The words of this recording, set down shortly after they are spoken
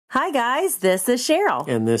Hi guys, this is Cheryl.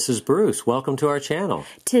 And this is Bruce. Welcome to our channel.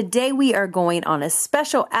 Today we are going on a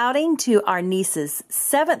special outing to our niece's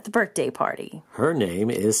 7th birthday party. Her name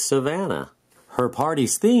is Savannah. Her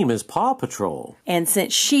party's theme is Paw Patrol. And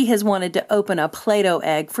since she has wanted to open a Play-Doh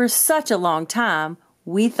egg for such a long time,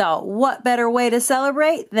 we thought what better way to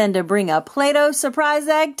celebrate than to bring a Play-Doh surprise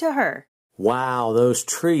egg to her. Wow, those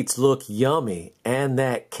treats look yummy, and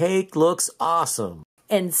that cake looks awesome.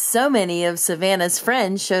 And so many of Savannah's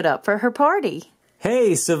friends showed up for her party.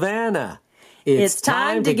 Hey, Savannah! It's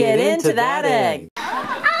time to get into that egg. Oh,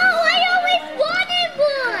 I always wanted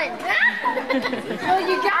one! Well,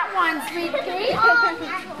 you got one, sweet pea. Oh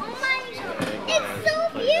my, it's so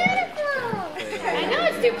beautiful! I know,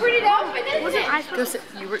 it's too pretty to open, isn't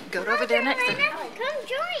it? Go over there next time. Come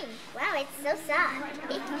join. Wow, it's so soft.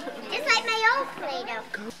 Just like my old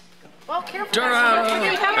Play-Doh. Well, careful. Turn around.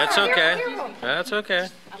 That's okay. That's okay.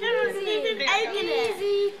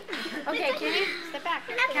 Easy. Okay, Kenny, step back.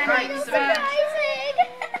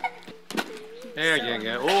 There you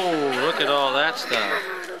go. Oh, look at all that stuff.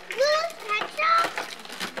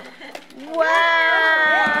 Wow! Wow,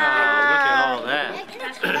 look at all that.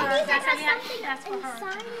 That's for her.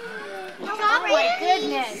 Oh my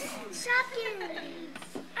goodness. Shopkins.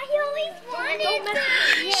 I always wanted them.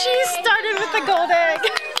 She started with the gold egg.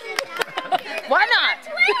 Why not?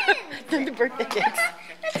 Twins. The birthday cakes.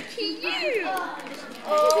 That's cute.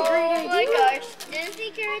 Oh my gosh. This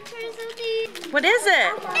character is so cute. What is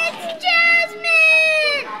it? It's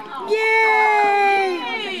Jasmine.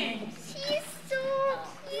 Yay! She's so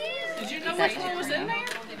cute. Did you know which one was in there?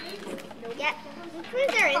 Yeah. The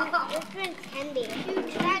twins are in. The twins can be.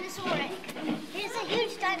 Huge dinosaur egg. Here's a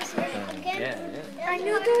huge dinosaur egg. Okay?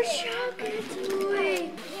 Another Shopkins toy.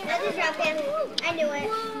 Another Shopkins. I knew it.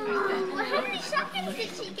 Well, how many Shopkins did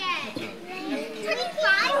she get? 25?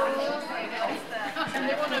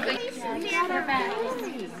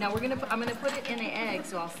 Now I'm gonna put it in an egg,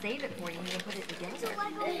 so I'll save it for you and you can put it together.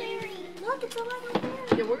 Look, it's a Lego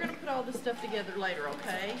fairy. Yeah, we're gonna put all this stuff together later,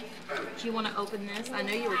 okay? Do you want to open this? I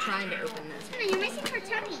know you were trying to open this. No, you're missing her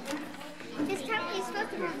tummy. His tummy is supposed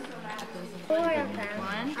to be 4 of them.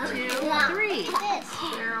 1, 2, 3.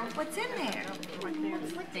 What's in there?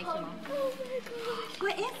 Thank you, Mom. Oh my gosh.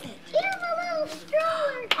 What is it? Give him a little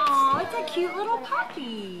stroller. Oh, it's a cute little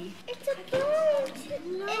puppy. It's a boat.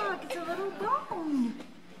 Look, it's a little bone.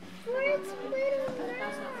 For its little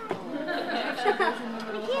mouth.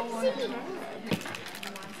 I can't see.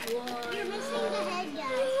 You're missing the head, guys.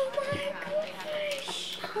 Oh my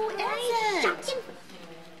gosh. Who is it?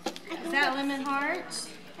 Is that Lemon Hearts?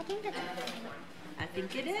 I think that's I think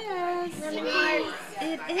it is. Lemon Hearts.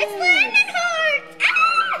 It is. It's Lemon Hearts! Ah!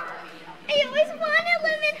 I always wanted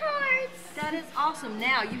Lemon Hearts. That is awesome.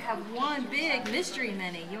 Now you have one big mystery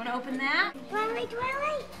mini. You want to open that? Twilight.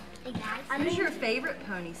 Hey guys. Who's your favorite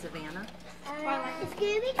pony, Savannah? Twilight. It's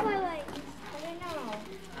gonna be Twilight. I don't know.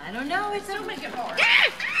 I don't know. It's Don't make it hard.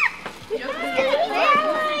 It's gonna be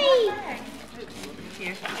Twilight.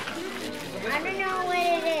 here. I don't know what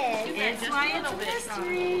it is. It's why it's a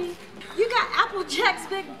mystery. You got Applejack's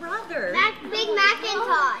big brother. Big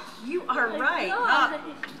Macintosh. You are right.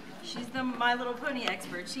 She's the My Little Pony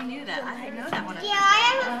expert. She knew that. I didn't know that one. Yeah, I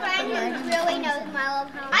have a friend who really knows My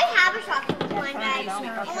Little Pony. I have a chocolate one, guys. I'm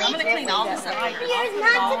gonna clean all this up. You're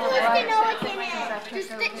not supposed to know what's in it.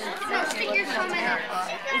 Just stick your thumb in it.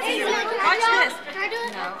 Watch this. Try to do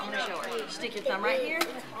it. No, I'm gonna show her. Stick your thumb right here,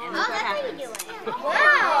 and Oh, look what that's how you happens. do it.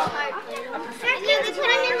 Wow. And then we put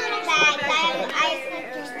them in little bags.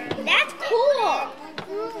 That's cool.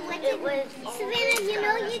 It was Savannah. You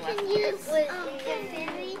know you can use the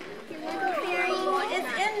fairy, the little fairy.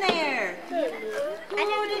 It's in there. I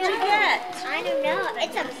don't What did you get? I don't know.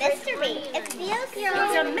 It's a mystery. It feels so.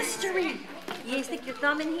 It's a mystery. You stick your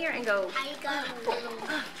thumb in here and go.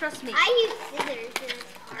 Trust me. I use scissors. It's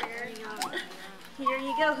harder. Here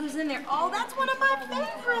you go. Who's in there? Oh, that's one of my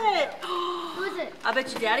favorite. Who's it? I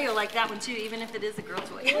bet you Daddy will like that one too, even if it is a girl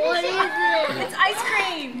toy. What is it? It's ice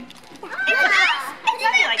cream. It's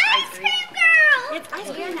Daddy an likes ice cream girl. It's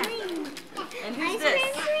ice cream cream. And who's Ice this?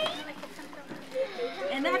 cream cream.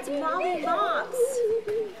 And that's Molly Mox.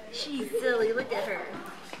 She's silly. Look at her.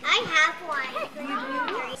 I have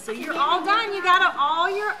one. So you're all done. You got them all.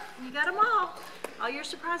 All your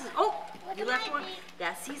surprises. Oh, you left one.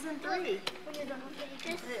 That's season 3. I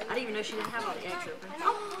didn't even know she didn't have all the eggs open.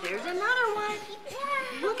 Oh, there's another one.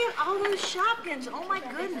 Look at all those Shopkins. Oh my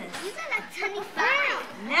goodness. You got a tiny file.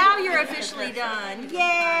 Now you're officially done.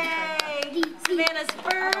 Yay! Savannah's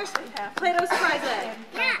first Play-Doh surprise egg.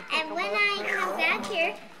 Yeah, and when I come back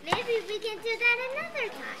here, maybe we can do that another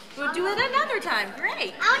time. We'll do it another time.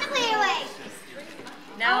 Great. I want to play away.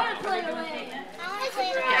 Now, Okay,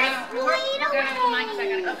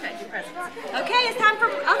 okay, it's time for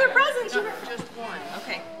other presents. Just one.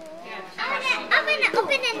 Okay. I'm gonna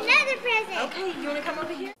open another present. Okay, you want to come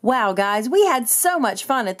over here? Wow, guys, we had so much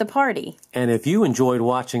fun at the party. And if you enjoyed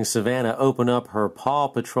watching Savannah open up her Paw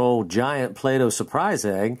Patrol Giant Play-Doh Surprise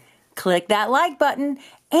Egg, Click that like button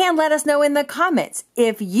and let us know in the comments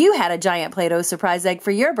if you had a Giant Play-Doh Surprise Egg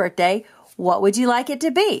for your birthday, what would you like it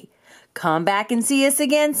to be? Come back and see us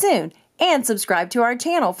again soon and subscribe to our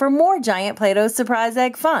channel for more Giant Play-Doh Surprise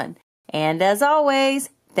Egg fun. And as always,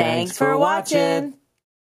 thanks for watching.